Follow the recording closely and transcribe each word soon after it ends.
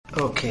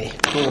Okay,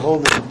 we're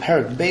holding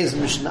Parak Beis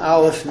Mishnah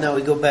Aleph. Now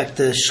we go back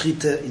to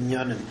Shchita in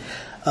Yanim.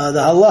 The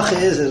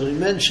halacha is, as we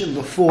mentioned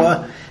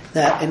before,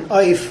 that an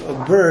oif, a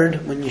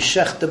bird, when you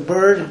shecht a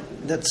bird,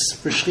 that's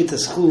for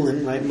Shchitas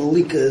Chulin, right?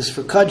 Malika is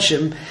for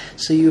Kadshim,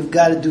 so you've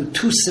got to do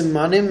 2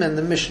 simanim, and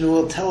the Mishnah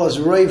will tell us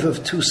roiv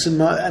of 2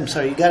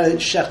 simanim. You got to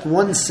shecht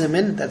 1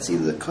 siman, that's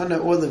either the kana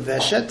or the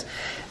veshet,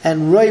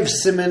 and roiv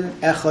siman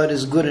echad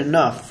is good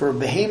enough. For a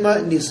behema,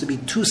 it needs to be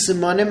 2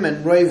 simanim,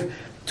 and roiv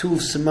 2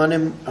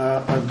 simanim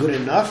are good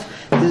enough.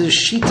 There's a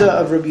shita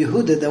of Rabbi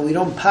Yehuda that we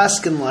don't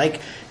paskin like,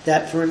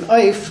 that for an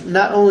oif,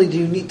 not only do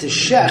you need to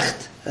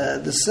shecht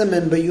the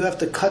siman, but you have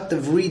to cut the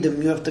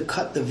vridim, you have to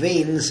cut the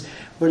veins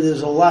where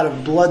there's a lot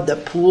of blood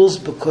that pools,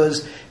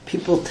 because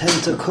people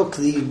tend to cook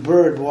the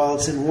bird while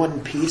it's in one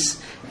piece,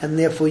 and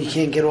therefore you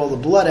can't get all the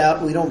blood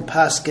out. We don't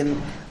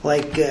paskin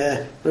like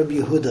Rabbi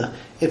Yehuda.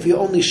 If you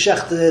only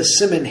shecht the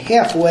siman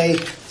halfway,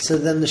 so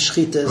then the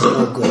shchita is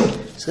no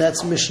good. So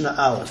that's Mishnah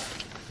Aleph.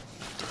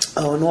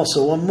 Oh, and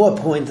also one more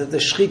point, that the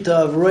shchita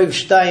of roiv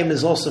shtayim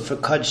is also for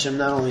kadshim,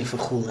 not only for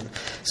chulin.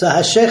 So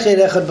hashechet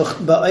echad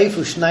ba'oif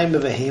u'shnayim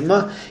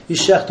b'behema, you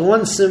shecht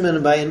 1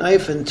 siman by an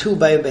oif and 2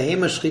 by a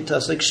behema, shchita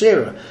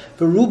sekshera.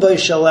 V'rubai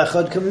shal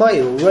echad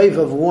k'mayu, roiv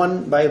of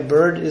 1 by a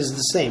bird is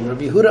the same.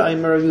 Rabbi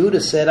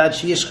Yehuda said, ad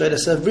sheyishchet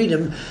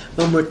asavridim,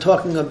 when we're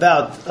talking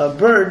about a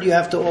bird, you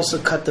have to also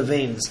cut the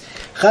veins.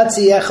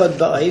 Chatzi echad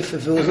ba'oif,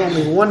 if it was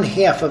only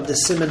 1/2 of the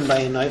siman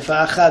by an oif,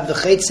 achad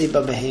v'chetzi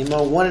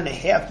b'behema,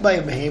 1.5 by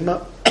a behema,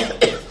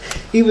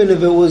 even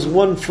if it was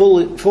one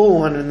full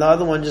one and the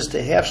other one just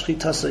a half,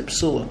 shchitas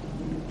psula.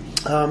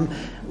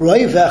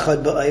 Roiv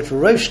echad ba'oif,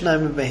 roiv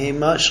shnayim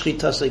b'behema,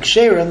 shchitas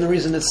kshera. And the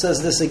reason it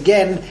says this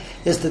again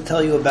is to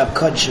tell you about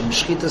kadshim.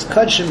 Shchitas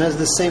kadshim has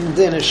the same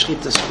din as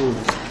shchitas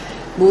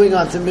chulin. Moving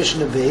on to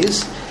Mishnah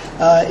Beis.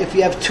 If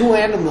you have 2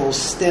 animals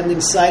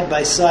standing side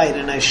by side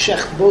and I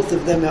shecht both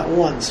of them at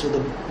once with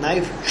a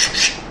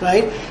knife,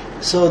 right?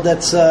 So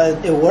that's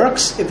it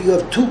works. If you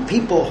have 2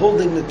 people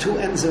holding the 2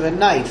 ends of a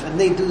knife and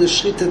they do the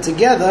shchita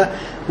together,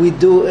 we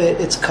do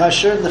it's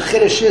kosher. And the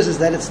chiddush is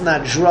that it's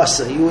not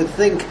drasa. You would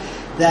think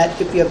that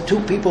if you have 2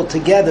 people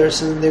together,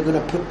 so then they're going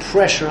to put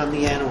pressure on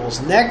the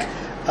animal's neck.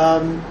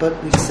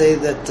 But we say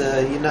that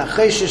you're not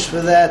chayshish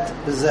for that.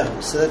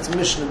 So that's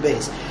Mishnah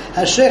Beis.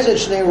 Hashechet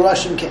shnei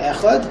rashim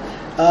ke'echad.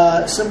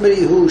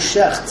 Somebody who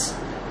shechts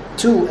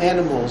 2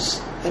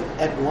 animals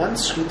at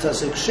once, shchita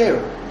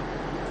sekshera.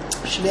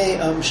 If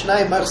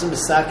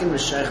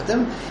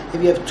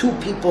you have 2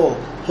 people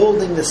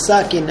holding the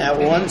sakin at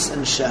once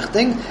and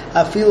shechting,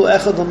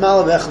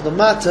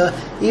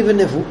 even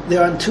if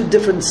they're on 2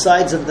 different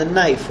sides of the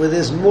knife, where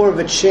there's more of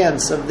a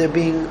chance of there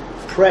being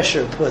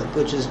pressure put,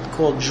 which is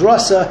called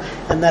drasa,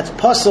 and that's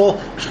puzzle,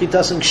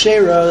 shchitas and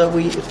kshera, that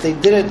if they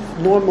did it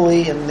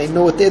normally and they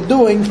know what they're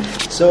doing,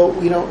 so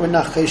we're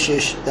not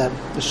chayshish that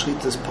the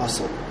shchita is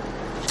puzzle.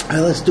 All right,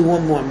 let's do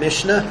one more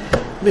Mishnah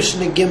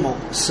Gimel.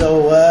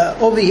 So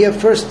over here,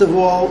 first of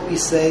all, we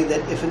say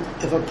that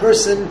if a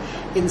person,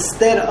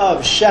 instead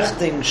of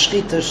shechting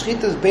shchita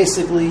is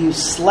basically you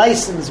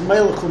slice and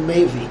zmeilach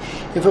umevi.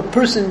 If a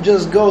person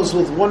just goes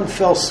with one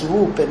fell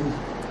swoop and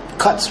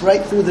cuts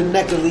right through the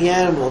neck of the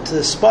animal to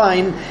the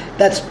spine,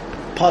 that's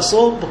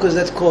puzzle, because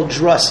that's called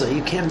drasa.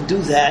 You can't do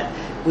that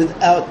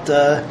without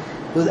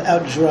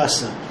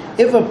drasa.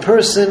 If a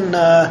person,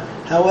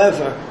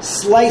 however,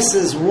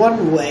 slices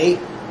one way,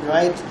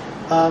 right?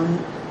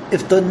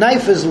 If the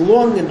knife is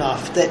long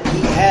enough that he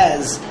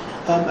has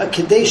a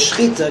kedei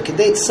shchita,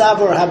 kedei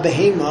tzavar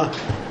habehema,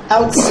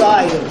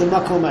 outside of the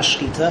makom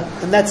hashchita,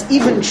 and that's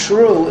even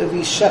true if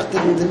he's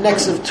shechting the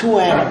necks of 2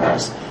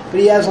 animals, but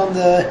he has on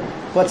the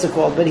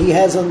But he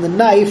has on the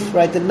knife,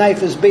 right? The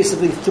knife is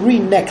basically 3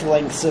 neck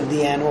lengths of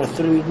the animal, or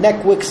 3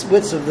 neck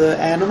widths of the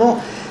animal.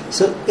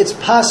 So it's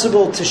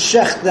possible to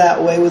shecht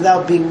that way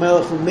without being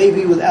melech, or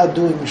maybe without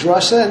doing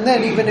drasha. And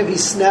then even if he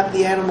snapped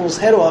the animal's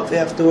head off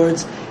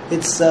afterwards,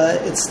 it's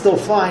still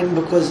fine,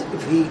 because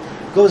if he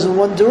goes in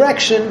one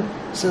direction,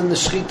 so then the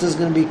shchita is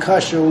going to be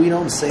kosher. We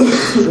don't say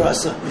it's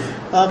drasha.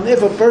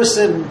 If a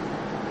person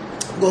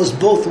goes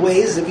both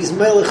ways, if he's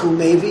melech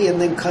umevi and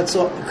then cuts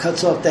off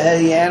the head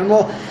of the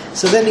animal,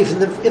 so then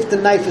if the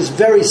knife is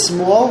very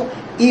small,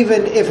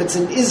 even if it's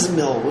an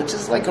izmil, which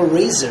is like a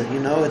razor,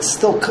 it's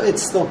still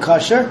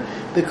kosher,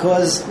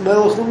 because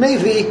melech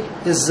umevi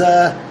is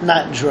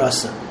not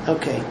drasa.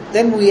 Okay,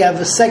 then we have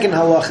a second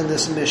halach in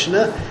this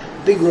Mishnah,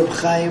 big Reb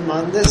Chaim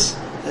on this.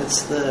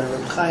 That's the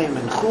Reb Chaim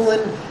and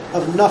Chulin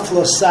of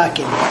naflo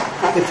sakin.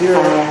 If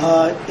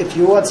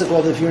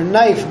your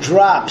knife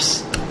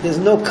drops, there's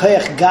no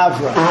koyach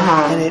gavra,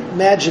 and it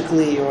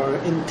magically or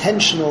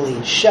intentionally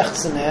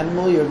shechts an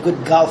animal, you're a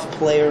good golf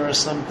player or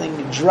something,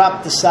 you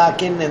drop the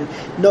sakin and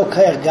no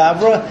koyach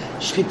gavra,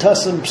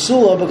 shchitasam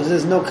psula, because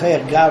there's no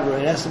koyach gavra.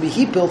 It has to be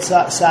hipil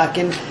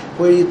sakin,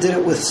 where you did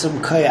it with some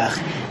koyach.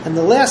 And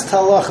the last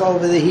halacha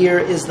over here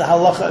is the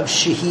halacha of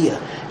shehiyah.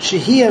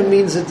 Shehiyah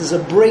means that there's a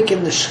break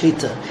in the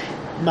shchita.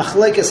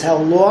 Machlekes how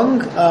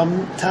long?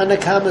 Tana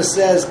Kama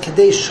says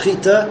kedei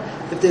shchita.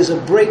 If there's a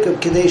break of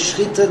kedei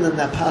shchita, then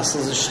that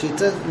passes the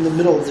shchita in the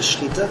middle of the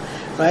shchita.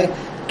 right?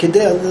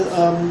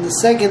 The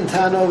second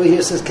Tana over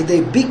here says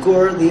Kedei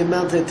Bikur, the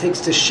amount that it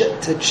takes to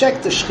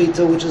check the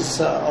Shechita, which is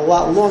a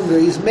lot longer.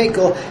 He's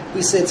Mekel,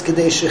 we say it's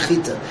Kedei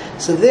Shechita.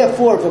 So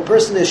therefore, if a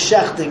person is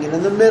shechting and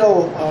in the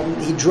middle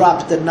he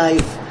dropped the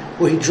knife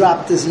or he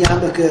dropped his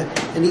yarmulke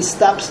and he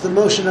stops the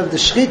motion of the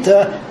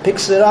Shechita,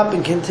 picks it up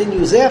and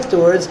continues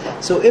afterwards,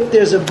 so if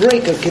there's a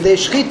break of Kedei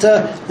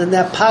Shechita, then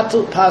that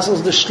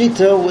passes the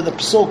Shechita with a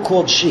psul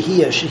called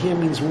Shehiyah. Shehiyah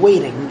means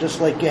waiting,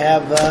 just like you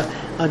have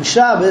on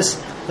Shabbos.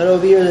 But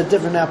over here, a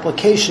different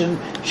application.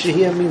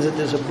 Shehiyah means that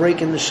there's a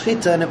break in the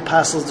Shechita and it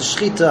passes the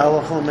Shechita.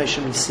 Halachah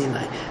Mesham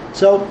Sinai.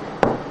 So,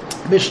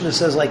 Mishnah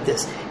says like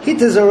this: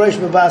 Hitaz arosh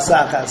b'bas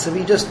achas. If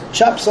he just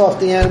chops off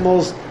the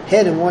animal's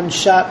head in one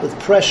shot with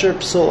pressure,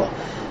 psula.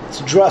 It's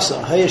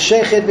drasa.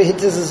 Hayashechet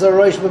v'hitaz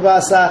arosh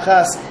b'bas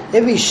achas.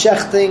 If he's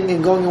shechting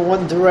and going in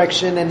one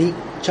direction and he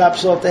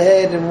chops off the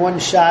head in one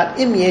shot,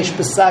 im yesh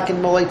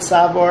b'sakin malay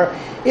tzavar.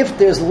 If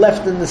there's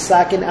left in the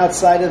sakin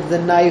outside of the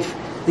knife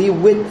the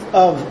width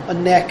of a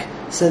neck,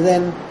 so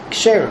then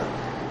kshera.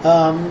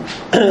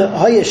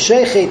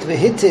 Hayashechet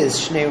v'hitiz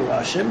shnei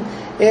rashim.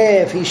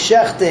 If he's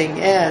shechting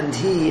and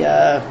he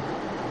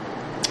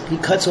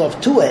cuts off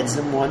two heads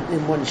in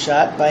one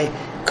shot by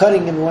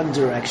cutting in one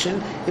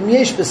direction. If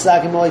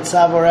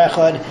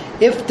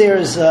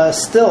there's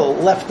still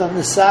left on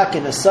the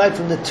sakin, aside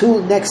from the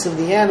two necks of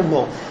the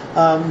animal,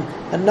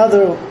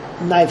 another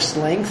knife's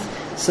length,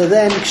 so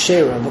then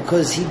kshera,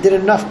 because he did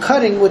enough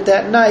cutting with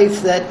that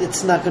knife that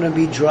it's not going to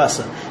be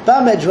drasa.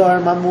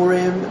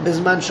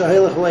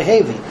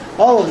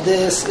 All of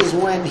this is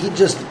when he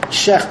just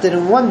shechted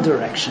in one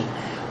direction,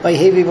 by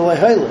heavy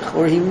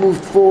or he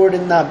moved forward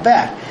and not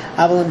back.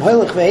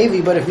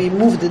 But if he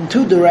moved in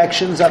two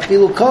directions,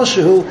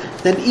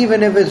 then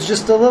even if it's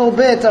just a little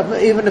bit,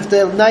 even if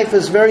the knife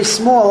is very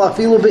small,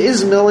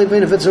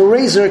 even if it's a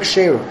razor,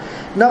 kshera.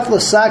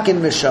 Nafla sakin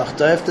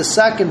v'shachta. If the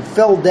sakin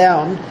fell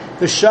down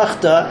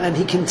v'shachta and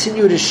he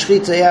continued his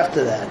shechita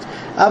after that,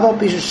 aval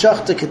pisha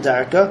shachta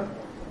kedarka,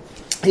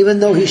 even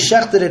though he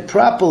shechted it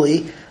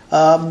properly.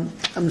 So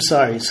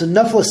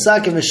nafla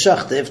sakin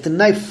v'shachta. If the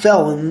knife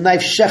fell and the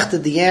knife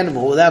shechted the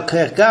animal without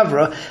keich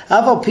gavra,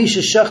 aval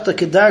pisha shachta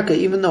kedarka,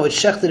 even though it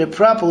shechted it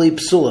properly,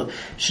 psula.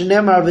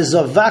 Shenemar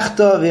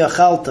v'zavachta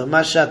v'yachalta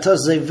mashata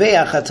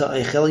zeveach ata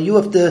eichel. You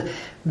have to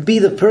be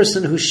the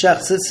person who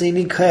shechts it, so you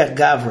need keich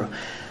gavra.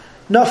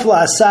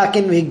 Nafla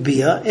asakin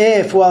v'higbia.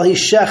 If while he's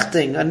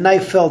shechting a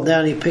knife fell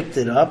down, he picked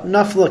it up.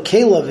 Nafla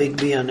kela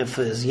v'higbia. And if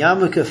his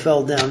yarmulke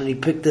fell down and he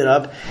picked it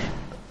up,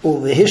 or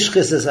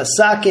v'hishchis as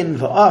asakin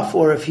v'af.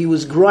 Or if he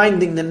was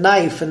grinding the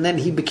knife and then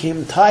he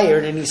became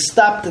tired and he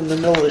stopped in the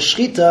middle of the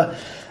shechita,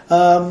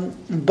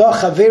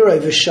 b'chaveroi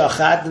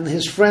v'shachat, and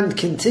his friend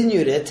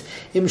continued it.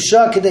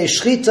 Imsha kedei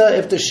shechita.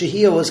 If the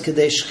shehiyah was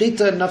kedei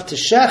shechita, enough to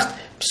shecht,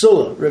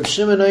 psula. Reb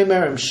Shimon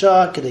Omer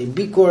imsha kedei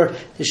bikur.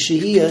 The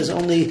shehiyah is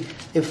only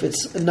if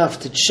it's enough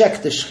to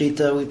check the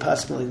shechita. We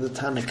pass like the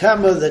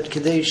Tanakama that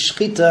kedei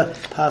shechita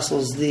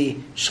passes the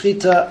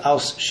shechita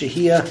aus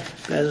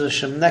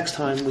shehiyah. Next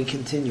time we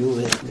continue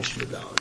with Mishnah Dalet.